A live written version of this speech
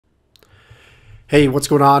Hey, what's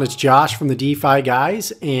going on? It's Josh from the DeFi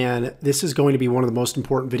guys, and this is going to be one of the most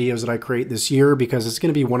important videos that I create this year because it's going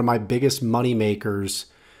to be one of my biggest money makers,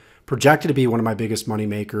 projected to be one of my biggest money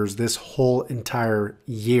makers this whole entire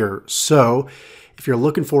year. So if you're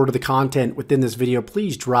looking forward to the content within this video,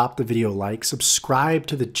 please drop the video like, subscribe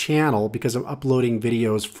to the channel because I'm uploading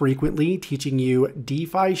videos frequently teaching you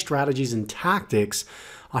DeFi strategies and tactics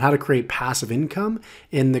on how to create passive income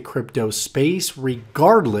in the crypto space,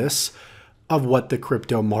 regardless of what the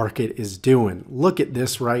crypto market is doing. Look at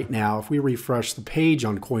this right now. If we refresh the page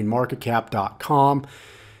on coinmarketcap.com,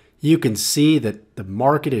 you can see that the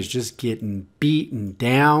market is just getting beaten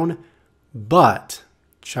down. But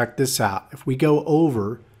check this out. If we go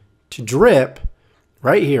over to Drip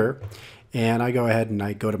right here, and I go ahead and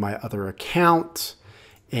I go to my other account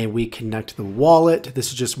and we connect the wallet. This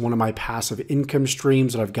is just one of my passive income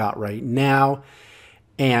streams that I've got right now.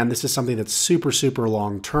 And this is something that's super, super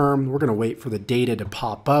long term. We're going to wait for the data to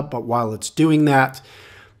pop up. But while it's doing that,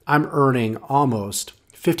 I'm earning almost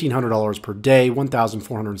 $1,500 per day,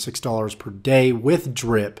 $1,406 per day with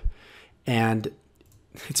Drip. And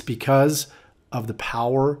it's because of the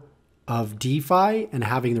power of DeFi and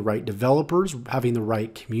having the right developers, having the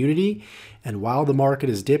right community. And while the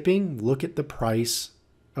market is dipping, look at the price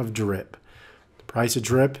of Drip. The price of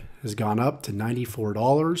Drip has gone up to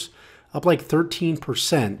 $94. Up like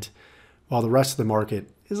 13%, while the rest of the market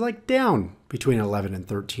is like down between 11 and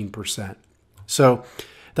 13%. So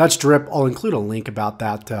that's Drip. I'll include a link about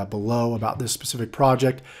that below, about this specific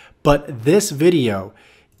project. But this video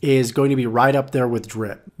is going to be right up there with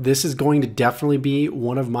Drip. This is going to definitely be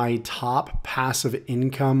one of my top passive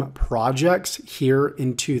income projects here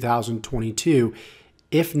in 2022,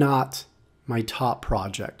 if not my top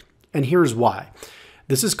project. And here's why.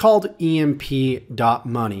 This is called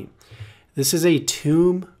EMP.money. This is a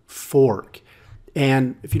Tomb fork.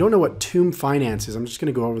 And if you don't know what Tomb Finance is, I'm just going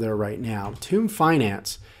to go over there right now. Tomb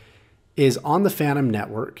Finance is on the Phantom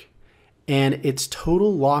network, and its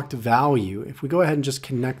total locked value, if we go ahead and just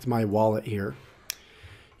connect my wallet here,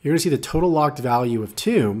 you're going to see the total locked value of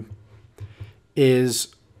Tomb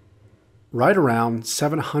is right around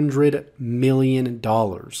 $700 million.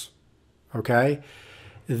 Okay?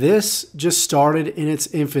 This just started in its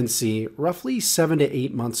infancy roughly 7 to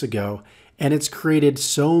 8 months ago, and it's created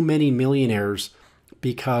so many millionaires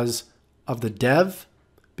because of the dev,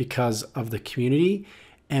 because of the community,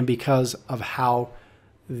 and because of how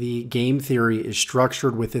the game theory is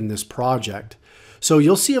structured within this project. So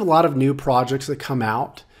you'll see a lot of new projects that come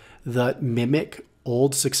out that mimic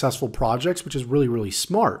old successful projects, which is really, really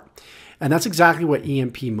smart. And that's exactly what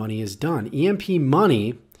EMP money has done. EMP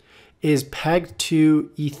money is pegged to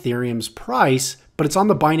Ethereum's price, but it's on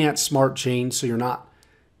the Binance Smart Chain, so you're not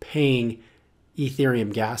paying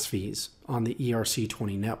Ethereum gas fees on the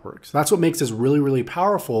ERC20 network. So that's what makes this really, really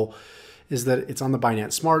powerful, is that it's on the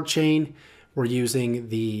Binance Smart Chain. We're using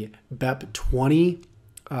the BEP20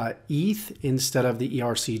 ETH instead of the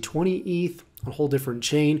ERC20 ETH, a whole different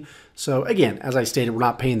chain. So again, as I stated, we're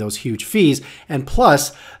not paying those huge fees. And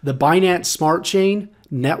plus, the Binance Smart Chain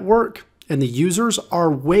network and the users are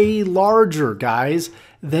way larger, guys,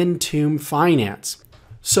 than Tomb Finance.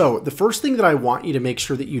 So the first thing that I want you to make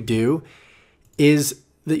sure that you do is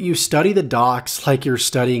that you study the docs like you're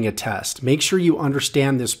studying a test. Make sure you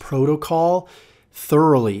understand this protocol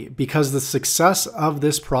thoroughly, because the success of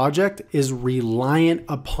this project is reliant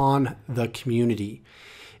upon the community.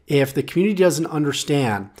 If the community doesn't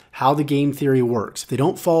understand how the game theory works, if they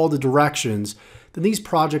don't follow the directions, then these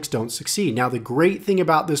projects don't succeed. Now, the great thing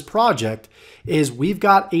about this project is we've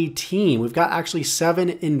got a team. We've got actually 7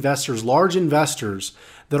 investors, large investors,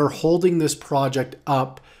 that are holding this project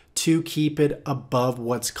up to keep it above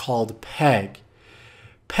what's called PEG.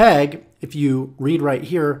 PEG, if you read right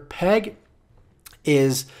here, PEG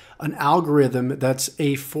is an algorithm that's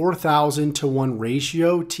a 4,000 to 1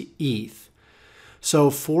 ratio to ETH. So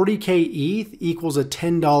 40K ETH equals a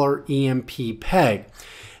 $10 EMP PEG.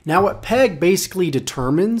 Now, what PEG basically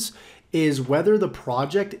determines is whether the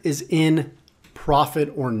project is in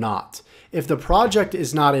profit or not. If the project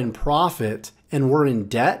is not in profit and we're in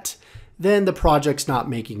debt, then the project's not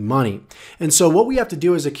making money. And so what we have to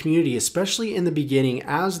do as a community, especially in the beginning,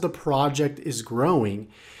 as the project is growing,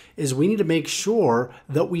 is we need to make sure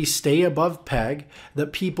that we stay above PEG,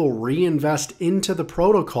 that people reinvest into the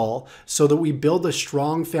protocol so that we build a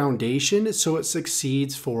strong foundation so it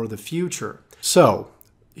succeeds for the future. So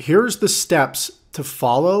here's the steps to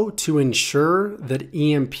follow to ensure that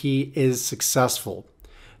EMP is successful.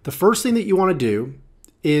 The first thing that you want to do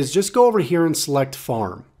is just go over here and select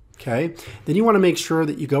farm. Okay, then you want to make sure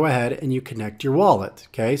that you go ahead and you connect your wallet.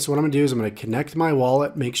 Okay, so what I'm going to do is I'm going to connect my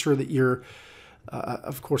wallet, make sure that you're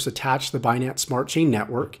of course, attached to the Binance Smart Chain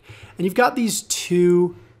network. And you've got these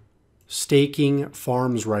two staking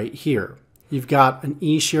farms right here. You've got an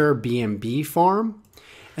eShare BNB farm,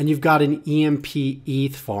 and you've got an EMP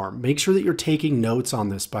ETH farm. Make sure that you're taking notes on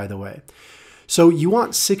this, by the way. So you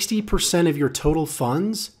want 60% of your total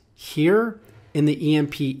funds here in the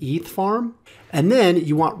EMP ETH farm, and then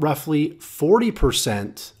you want roughly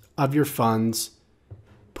 40% of your funds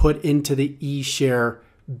put into the eShare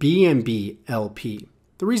BNB LP.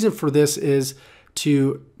 The reason for this is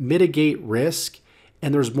to mitigate risk,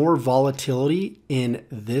 and there's more volatility in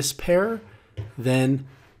this pair than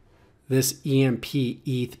this EMP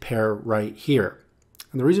ETH pair right here.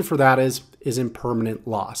 And the reason for that is impermanent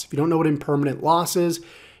loss. If you don't know what impermanent loss is,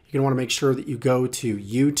 you're gonna wanna make sure that you go to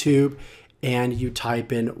YouTube and you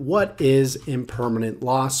type in what is impermanent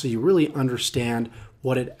loss so you really understand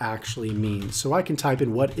what it actually means. So I can type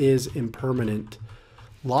in what is impermanent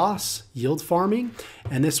loss yield farming,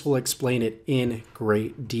 and this will explain it in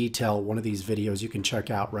great detail. One of these videos you can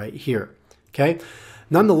check out right here, okay?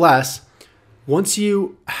 Nonetheless, once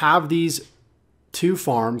you have these two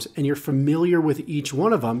farms and you're familiar with each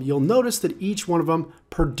one of them, you'll notice that each one of them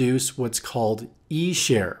produce what's called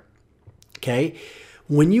eShare, okay?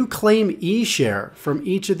 When you claim eShare from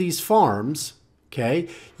each of these farms, okay,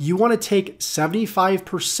 you want to take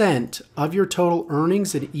 75% of your total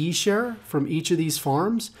earnings in eShare from each of these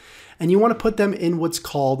farms, and you want to put them in what's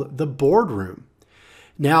called the boardroom.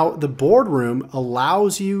 Now, the boardroom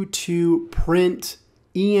allows you to print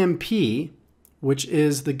EMP, which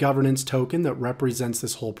is the governance token that represents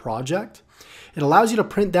this whole project. It allows you to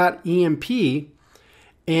print that EMP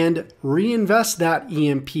and reinvest that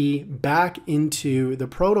EMP back into the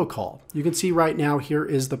protocol. You can see right now here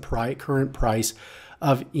is the current price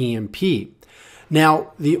of EMP.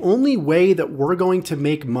 Now, the only way that we're going to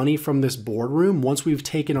make money from this boardroom, once we've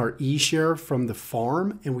taken our eShare from the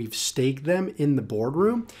farm and we've staked them in the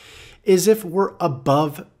boardroom, is if we're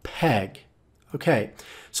above peg. Okay,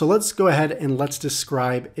 so let's go ahead and let's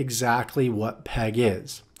describe exactly what peg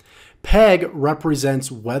is. Peg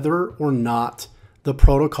represents whether or not the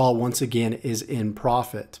protocol, once again, is in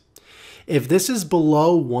profit. If this is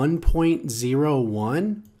below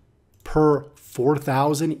 1.01 per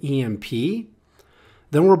 4,000 EMP,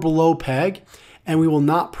 then we're below peg, and we will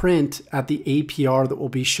not print at the APR that will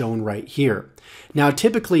be shown right here. Now,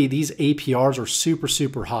 typically, these APRs are super,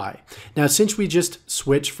 super high. Now, since we just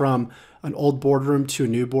switched from an old boardroom to a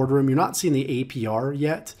new boardroom, you're not seeing the APR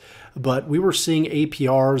yet, but we were seeing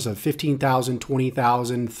APRs of 15,000,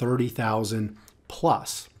 20,000, 30,000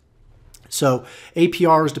 plus. So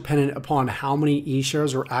APR is dependent upon how many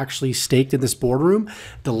eShares are actually staked in this boardroom.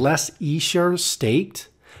 The less eShares staked,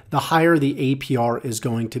 the higher the APR is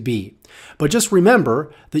going to be. But just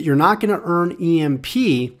remember that you're not going to earn EMP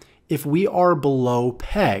if we are below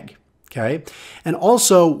peg, okay? And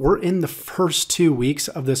also, we're in the first 2 weeks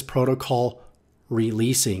of this protocol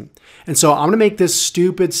releasing. And so I'm going to make this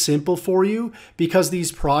stupid simple for you because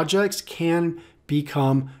these projects can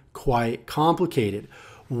become quite complicated.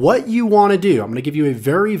 What you want to do, I'm going to give you a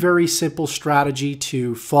very, very simple strategy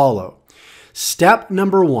to follow. Step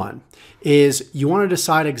number one is you want to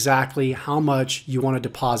decide exactly how much you want to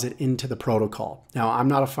deposit into the protocol. Now, I'm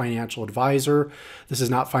not a financial advisor. This is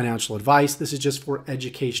not financial advice. This is just for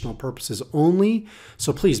educational purposes only.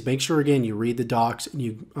 So please make sure, again, you read the docs and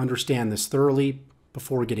you understand this thoroughly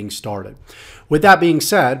before getting started. With that being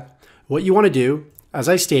said, what you want to do, as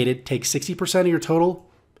I stated, take 60% of your total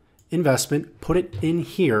investment, put it in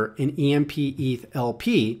here in EMP ETH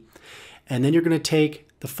LP, and then you're going to take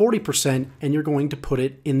the 40% and you're going to put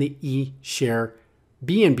it in the eShare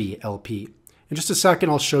BNB LP. In just a second,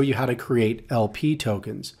 I'll show you how to create LP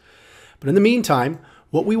tokens. But in the meantime,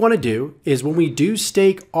 what we want to do is when we do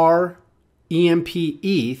stake our EMP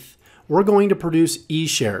ETH, we're going to produce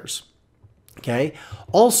eShares. Okay.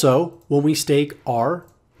 Also, when we stake our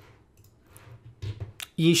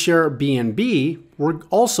eShare BNB, we're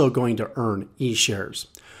also going to earn eShares.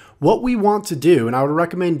 What we want to do, and I would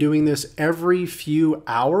recommend doing this every few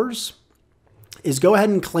hours, is go ahead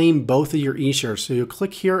and claim both of your eShares. So you'll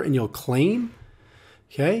click here and you'll claim,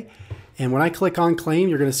 okay? And when I click on claim,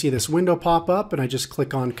 you're gonna see this window pop up and I just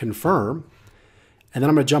click on confirm. And then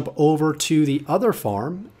I'm gonna jump over to the other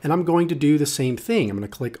farm and I'm going to do the same thing. I'm gonna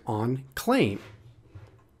click on claim,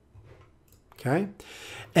 okay?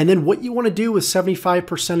 And then what you wanna do with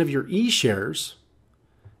 75% of your eShares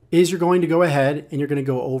is you're going to go ahead and you're going to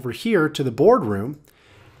go over here to the boardroom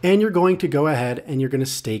and you're going to go ahead and you're going to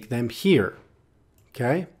stake them here.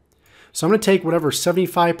 Okay. So I'm going to take whatever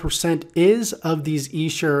 75% is of these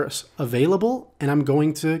eShares available and I'm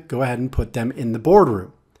going to go ahead and put them in the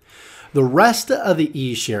boardroom. The rest of the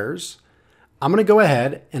eShares, I'm going to go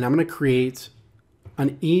ahead and I'm going to create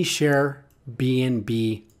an eShare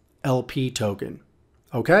BNB LP token.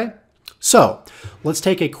 Okay? So let's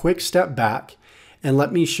take a quick step back and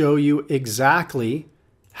let me show you exactly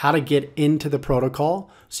how to get into the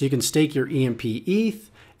protocol so you can stake your EMP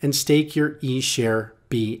ETH and stake your eShare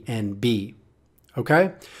BNB.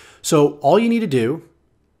 Okay? So all you need to do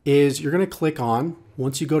is you're going to click on,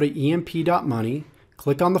 once you go to emp.money,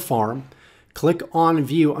 click on the farm, click on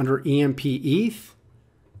view under EMP ETH,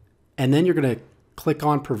 and then you're going to click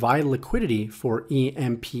on provide liquidity for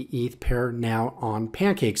EMP ETH pair now on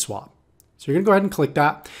PancakeSwap. So you're going to go ahead and click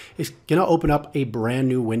that. It's going to open up a brand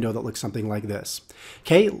new window that looks something like this.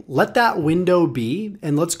 Okay, let that window be,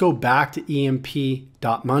 and let's go back to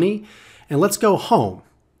emp.money and let's go home.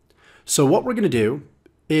 So what we're going to do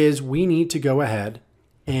is we need to go ahead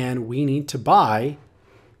and we need to buy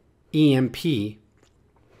EMP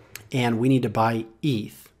and we need to buy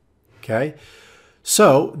ETH. Okay,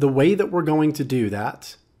 so the way that we're going to do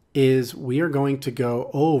that is we are going to go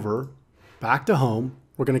over back to home.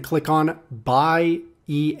 We're going to click on buy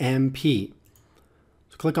EMP.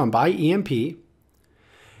 So click on buy EMP.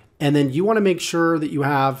 And then you want to make sure that you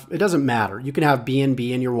have, it doesn't matter. You can have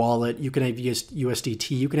BNB in your wallet. You can have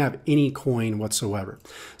USDT. You can have any coin whatsoever.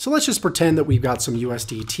 So let's just pretend that we've got some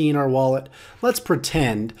USDT in our wallet. Let's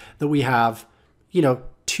pretend that we have,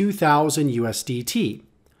 2,000 USDT.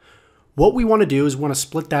 What we want to do is we want to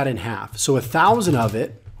split that in half. So 1,000 of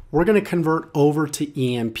it, we're going to convert over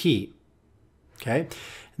to EMP. Okay, and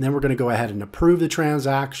then we're going to go ahead and approve the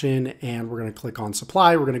transaction and we're going to click on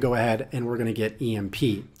supply. We're going to go ahead and we're going to get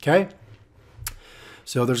EMP. Okay,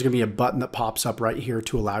 so there's going to be a button that pops up right here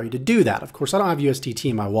to allow you to do that. Of course, I don't have USDT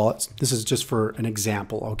in my wallet. This is just for an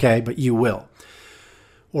example. Okay, but you will,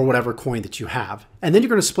 or whatever coin that you have. And then you're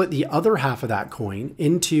going to split the other half of that coin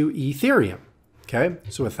into Ethereum. Okay,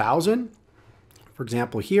 so 1,000, for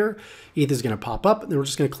example, here, ETH is going to pop up and then we're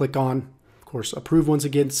just going to click on, of course, approve once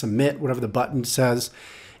again, submit, whatever the button says,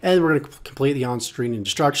 and we're going to complete the on-screen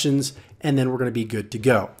instructions, and then we're going to be good to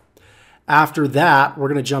go. After that, we're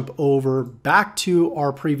going to jump over back to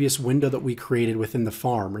our previous window that we created within the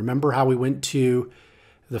farm. Remember how we went to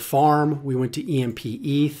the farm, we went to EMP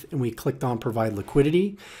ETH, and we clicked on provide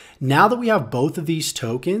liquidity. Now that we have both of these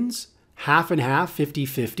tokens, half and half,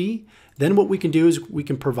 50-50, then what we can do is we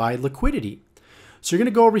can provide liquidity. So you're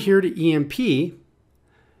going to go over here to EMP,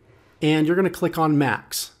 and you're going to click on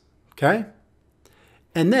max, okay?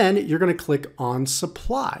 And then you're going to click on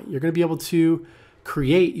supply. You're going to be able to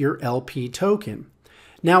create your LP token.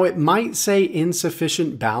 Now it might say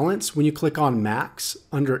insufficient balance when you click on max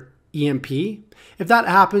under EMP. If that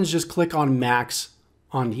happens, just click on max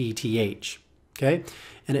on ETH, okay?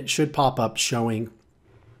 And it should pop up showing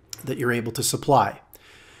that you're able to supply.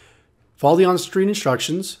 Follow the on-screen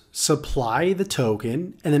instructions, supply the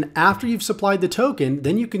token, and then after you've supplied the token,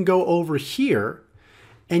 then you can go over here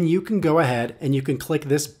and you can go ahead and you can click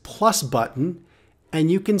this plus button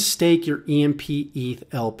and you can stake your EMP ETH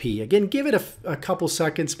LP. Again, give it a couple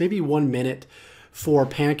seconds, maybe 1 minute for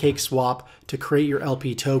PancakeSwap to create your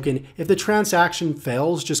LP token. If the transaction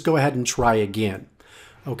fails, just go ahead and try again,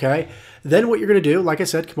 okay? Then what you're gonna do, like I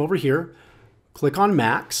said, come over here, click on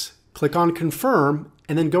max, click on confirm,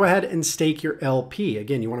 and then go ahead and stake your LP.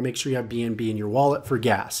 Again, you want to make sure you have BNB in your wallet for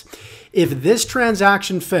gas. If this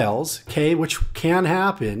transaction fails, okay, which can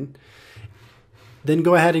happen, then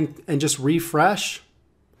go ahead and just refresh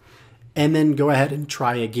and then go ahead and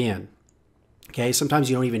try again. Okay, sometimes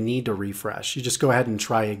you don't even need to refresh. You just go ahead and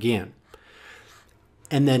try again.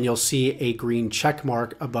 And then you'll see a green check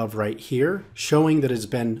mark above right here showing that it's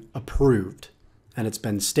been approved and it's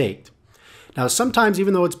been staked. Now, sometimes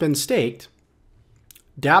even though it's been staked,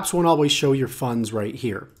 dApps won't always show your funds right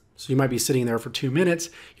here. So you might be sitting there for 2 minutes,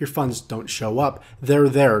 your funds don't show up. They're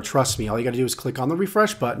there, trust me. All you gotta do is click on the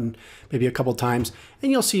refresh button, maybe a couple times,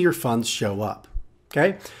 and you'll see your funds show up,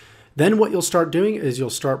 okay? Then what you'll start doing is you'll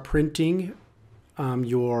start printing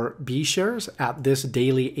your B shares at this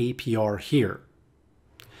daily APR here.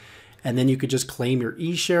 And then you could just claim your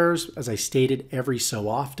E shares, as I stated, every so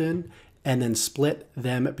often, and then split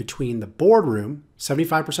them between the boardroom,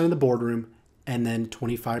 75% of the boardroom, and then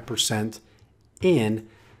 25% in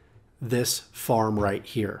this farm right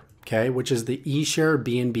here, okay, which is the eShare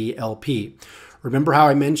BNB LP. Remember how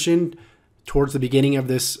I mentioned towards the beginning of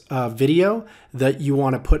this video that you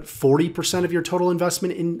want to put 40% of your total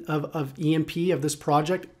investment of EMP, of this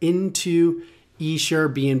project, into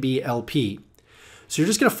eShare BNB LP. So you're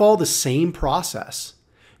just going to follow the same process.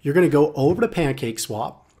 You're going to go over to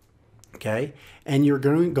PancakeSwap, okay, and you're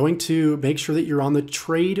going to make sure that you're on the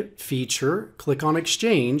trade feature, click on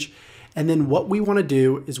exchange, And then what we want to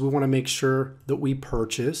do is we want to make sure that we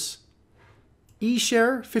purchase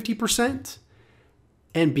eShare 50%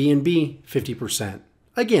 and BNB 50%.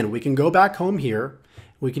 Again, we can go back home here.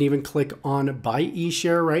 We can even click on buy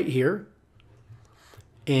eShare right here.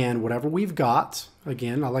 And whatever we've got,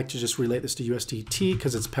 again, I like to just relate this to USDT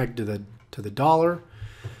because it's pegged to the dollar.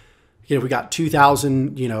 You know, we got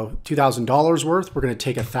 $2,000 worth. We're going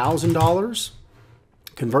to take $1,000,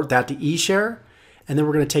 convert that to eShare, and then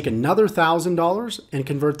we're going to take another $1,000 and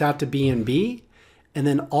convert that to BNB. And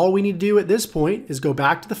then all we need to do at this point is go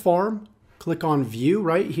back to the farm, click on View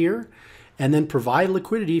right here, and then provide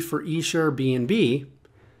liquidity for eShare BNB,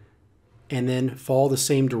 and then follow the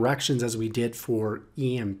same directions as we did for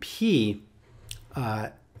EMP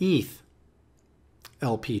ETH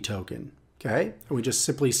LP token. Okay, and we just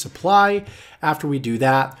simply supply. After we do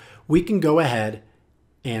that, we can go ahead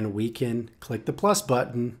and we can click the plus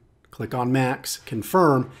button, click on max,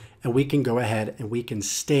 confirm, and we can go ahead and we can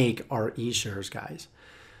stake our eShares, guys,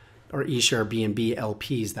 or eShare BNB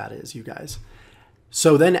LPs, that is, you guys.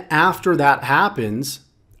 So then after that happens,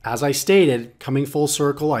 as I stated, coming full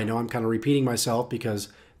circle, I know I'm kind of repeating myself because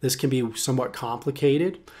this can be somewhat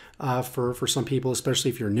complicated for some people, especially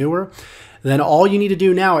if you're newer. Then all you need to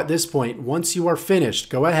do now at this point, once you are finished,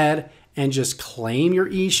 go ahead and just claim your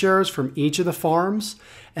eShares from each of the farms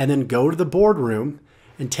and then go to the boardroom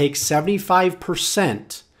and take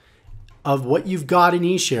 75% of what you've got in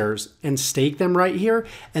eShares and stake them right here.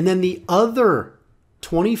 And then the other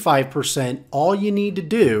 25%, all you need to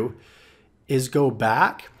do is go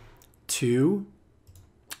back to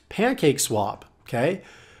PancakeSwap, okay?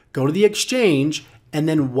 Go to the exchange, and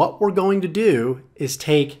then what we're going to do is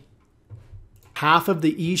take half of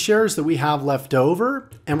the eShares that we have left over,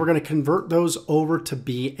 and we're going to convert those over to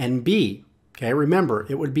BNB, okay? Remember,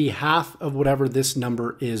 it would be half of whatever this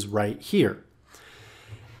number is right here.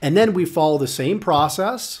 And then we follow the same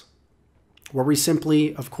process where we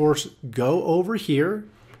simply, of course, go over here.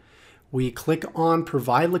 We click on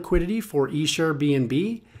Provide Liquidity for eShare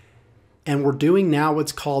BNB, and we're doing now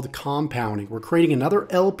what's called compounding. We're creating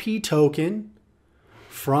another LP token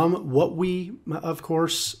from what we, of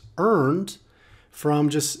course, earned from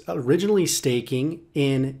just originally staking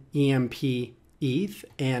in EMP ETH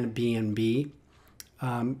and BNB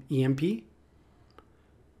EMP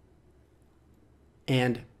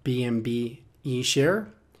and BNB eShare.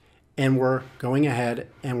 And we're going ahead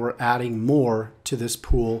and we're adding more to this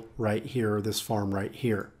pool right here, or this farm right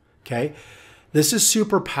here, okay? This is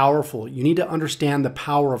super powerful. You need to understand the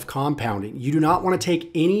power of compounding. You do not want to take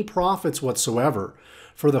any profits whatsoever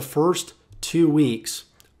for the first 2 weeks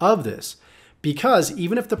of this, because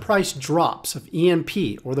even if the price drops of EMP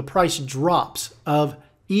or the price drops of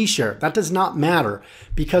eShare, that does not matter,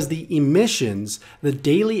 because the emissions, the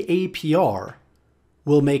daily APR,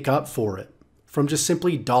 will make up for it from just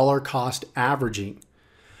simply dollar cost averaging.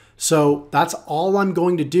 So that's all I'm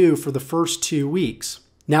going to do for the first 2 weeks.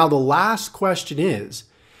 Now, the last question is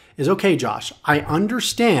okay, Josh, I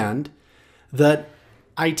understand that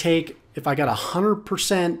I take, if I got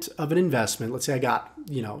 100% of an investment, let's say I got,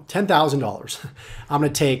 $10,000, I'm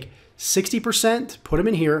going to take 60%, put them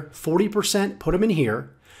in here, 40%, put them in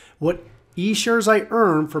here. What eShares I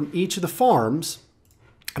earn from each of the farms,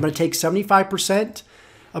 I'm going to take 75%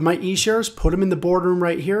 of my eShares, put them in the boardroom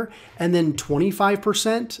right here, and then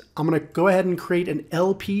 25%, I'm going to go ahead and create an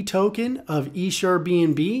LP token of eShare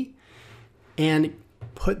BNB and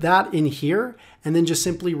put that in here, and then just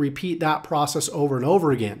simply repeat that process over and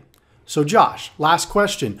over again. So Josh, last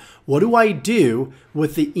question. What do I do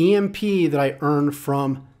with the EMP that I earn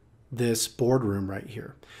from this boardroom right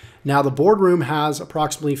here? Now, the boardroom has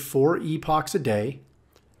approximately 4 epochs a day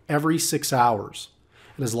every 6 hours.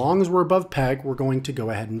 And as long as we're above peg, we're going to go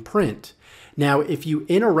ahead and print. Now, if you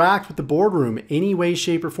interact with the boardroom any way,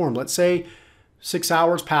 shape, or form, let's say 6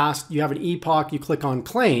 hours passed, you have an epoch, you click on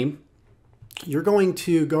claim, you're going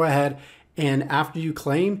to go ahead and after you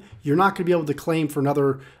claim, you're not going to be able to claim for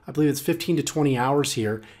another, I believe it's 15 to 20 hours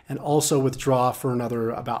here, and also withdraw for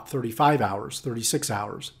another about 35 hours, 36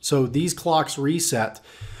 hours. So these clocks reset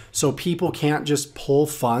so people can't just pull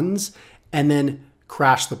funds and then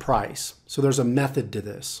crash the price. So there's a method to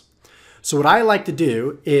this. So what I like to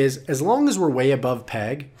do is, as long as we're way above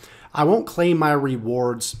peg, I won't claim my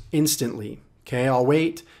rewards instantly. Okay, I'll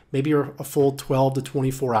wait maybe a full 12 to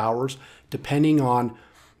 24 hours, depending on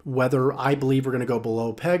whether I believe we're going to go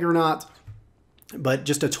below peg or not, but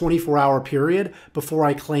just a 24-hour period before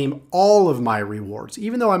I claim all of my rewards,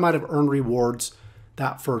 even though I might have earned rewards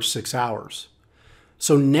that first 6 hours.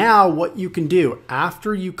 So now what you can do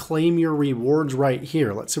after you claim your rewards right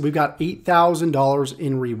here, let's say we've got $8,000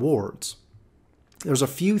 in rewards. there's a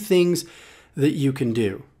few things that you can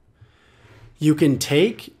do. You can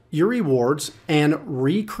take your rewards and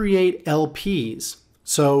recreate LPs.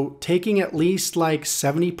 So taking at least like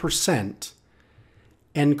 70%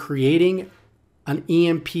 and creating an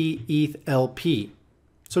EMP ETH LP.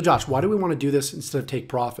 So Josh, why do we want to do this instead of take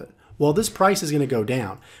profit? Well, this price is going to go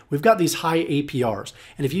down. We've got these high APRs.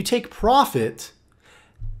 And if you take profit,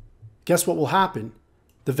 guess what will happen?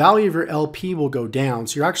 The value of your LP will go down.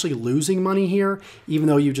 So you're actually losing money here, even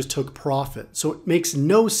though you just took profit. So it makes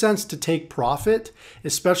no sense to take profit,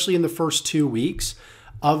 especially in the first 2 weeks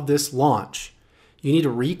of this launch. You need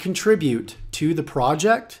to recontribute to the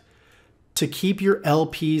project to keep your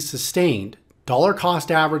LPs sustained. Dollar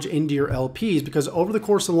cost average into your LPs, because over the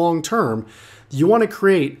course of the long term, you want to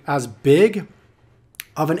create as big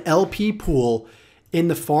of an LP pool in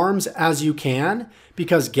the farms as you can,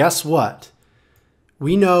 because guess what?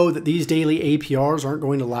 We know that these daily APRs aren't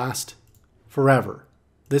going to last forever.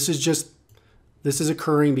 This is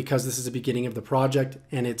occurring because this is the beginning of the project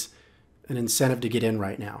and it's an incentive to get in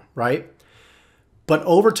right now, right? But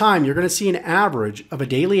over time, you're going to see an average of a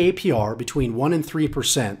daily APR between 1% and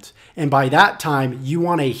 3%. And by that time, you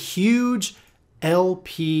want a huge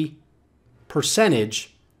LP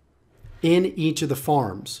percentage in each of the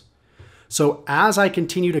farms. So as I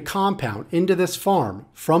continue to compound into this farm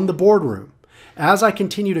from the boardroom, as I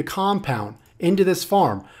continue to compound into this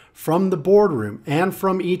farm from the boardroom and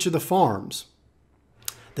from each of the farms,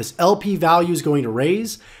 this LP value is going to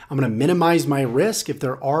raise. I'm going to minimize my risk if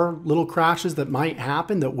there are little crashes that might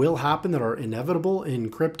happen, that will happen, that are inevitable in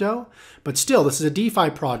crypto. But still, this is a DeFi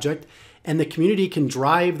project, and the community can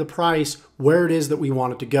drive the price where it is that we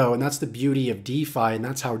want it to go. And that's the beauty of DeFi, and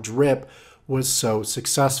that's how Drip was so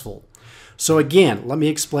successful. So again, let me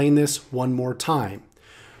explain this one more time.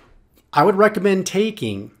 I would recommend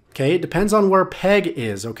taking, okay, it depends on where PEG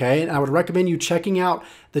is, okay? And I would recommend you checking out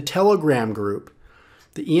the Telegram group,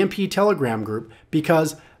 the EMP Telegram group,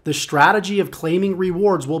 because the strategy of claiming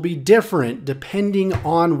rewards will be different depending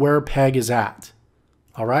on where PEG is at,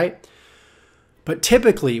 all right? But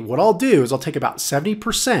typically what I'll do is I'll take about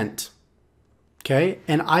 70%, okay,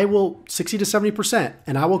 and I will 60 to 70%,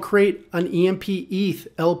 and I will create an EMP ETH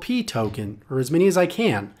LP token, or as many as I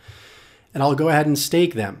can, and I'll go ahead and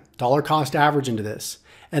stake them, dollar cost average into this.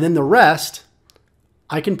 And then the rest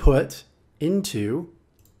I can put into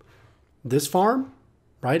this farm,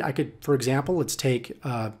 right? I could, for example, let's take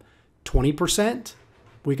 20%.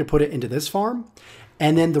 We could put it into this farm.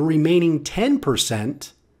 And then the remaining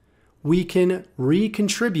 10%, we can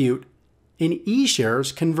recontribute in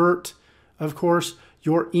E-shares, convert, of course,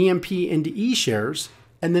 your EMP into E-shares,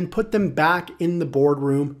 and then put them back in the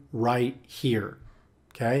boardroom right here,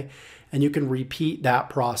 okay? And you can repeat that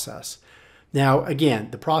process. Now,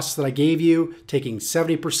 again, the process that I gave you, taking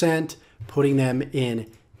 70%, putting them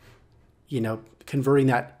in, converting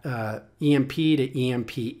that EMP to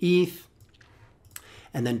EMP ETH,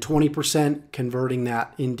 and then 20% converting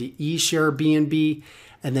that into E-share BNB,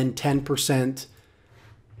 and then 10%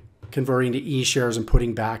 converting to E-shares and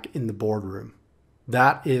putting back in the boardroom.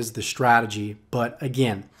 That is the strategy. But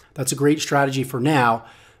again, that's a great strategy for now.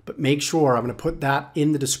 But make sure, I'm going to put that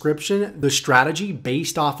in the description, the strategy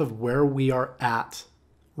based off of where we are at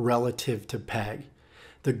relative to PEG.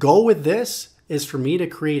 The goal with this is for me to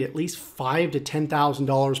create at least $5,000 to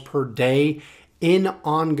 $10,000 per day in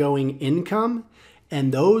ongoing income.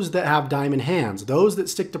 And those that have diamond hands, those that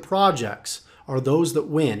stick to projects, are those that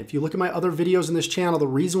win. If you look at my other videos in this channel, the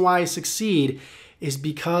reason why I succeed is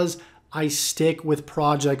because I stick with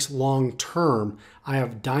projects long term. I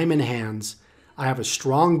have diamond hands. I have a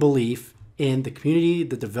strong belief in the community,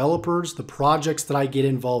 the developers, the projects that I get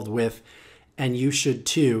involved with, and you should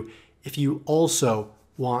too if you also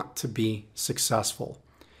want to be successful.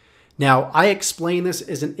 Now, I explain this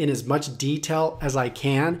in as much detail as I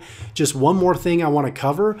can. Just one more thing I want to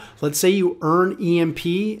cover. Let's say you earn EMP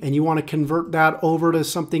and you want to convert that over to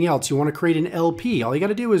something else. You want to create an LP. All you got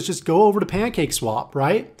to do is just go over to PancakeSwap,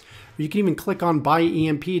 right? You can even click on buy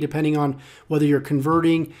EMP depending on whether you're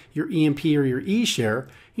converting your EMP or your E-share.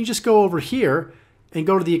 You just go over here and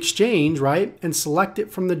go to the exchange, right? And select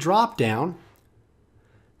it from the drop down.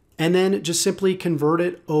 And then just simply convert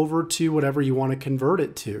it over to whatever you want to convert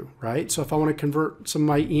it to, right? So if I want to convert some of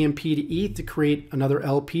my EMP to ETH to create another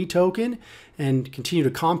LP token and continue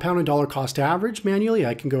to compound a dollar cost average manually,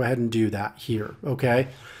 I can go ahead and do that here, okay?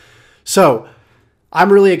 So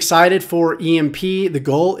I'm really excited for EMP. The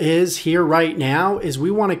goal is here right now is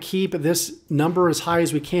we want to keep this number as high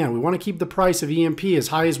as we can. We want to keep the price of EMP as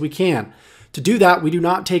high as we can. To do that, we do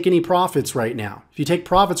not take any profits right now. If you take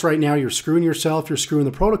profits right now, you're screwing yourself, you're screwing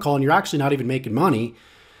the protocol, and you're actually not even making money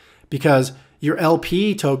because your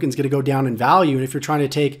LP token is going to go down in value. And if you're trying to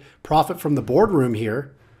take profit from the boardroom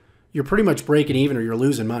here, you're pretty much breaking even or you're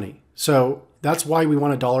losing money. So that's why we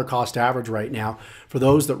want a dollar cost average right now for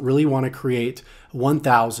those that really want to create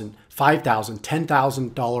 $1,000, $5,000,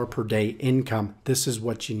 $10,000 per day income. This is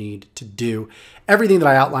what you need to do. Everything that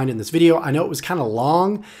I outlined in this video, I know it was kind of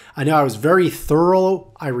long. I know I was very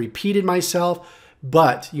thorough. I repeated myself,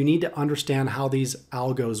 but you need to understand how these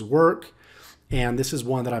algos work. And this is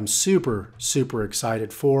one that I'm super, super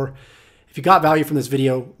excited for. If you got value from this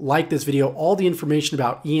video, like this video. All the information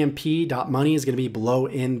about emp.money is going to be below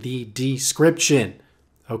in the description.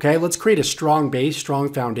 Okay, let's create a strong base,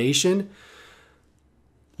 strong foundation.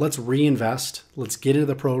 Let's reinvest. Let's get into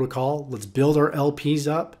the protocol. Let's build our LPs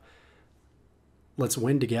up. Let's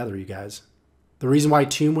win together, you guys. The reason why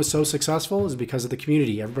Tomb was so successful is because of the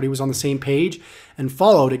community. Everybody was on the same page and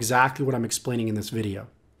followed exactly what I'm explaining in this video.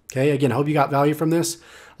 Okay, again, I hope you got value from this.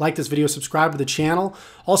 Like this video, subscribe to the channel.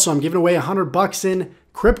 Also, I'm giving away $100 in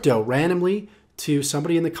crypto randomly to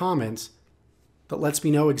somebody in the comments that lets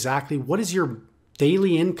me know exactly what is your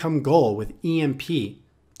daily income goal with EMP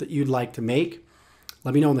that you'd like to make.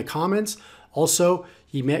 Let me know in the comments. Also,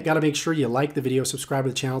 you got to make sure you like the video, subscribe to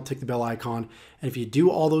the channel, tick the bell icon. And if you do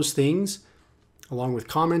all those things, along with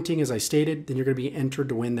commenting, as I stated, then you're going to be entered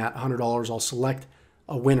to win that $100. I'll select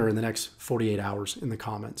a winner in the next 48 hours in the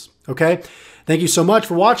comments. Okay? Thank you so much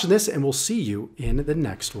for watching this, and we'll see you in the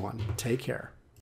next one. Take care.